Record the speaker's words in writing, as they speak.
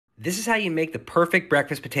This is how you make the perfect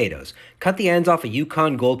breakfast potatoes. Cut the ends off a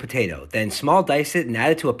Yukon Gold potato, then small dice it and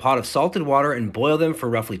add it to a pot of salted water and boil them for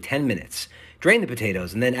roughly 10 minutes. Drain the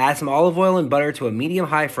potatoes and then add some olive oil and butter to a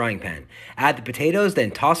medium-high frying pan. Add the potatoes,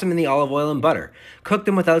 then toss them in the olive oil and butter. Cook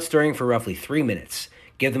them without stirring for roughly 3 minutes.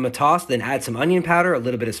 Give them a toss, then add some onion powder, a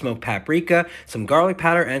little bit of smoked paprika, some garlic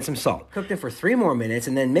powder, and some salt. Cook them for 3 more minutes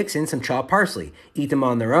and then mix in some chopped parsley. Eat them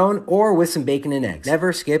on their own or with some bacon and eggs.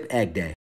 Never skip egg day.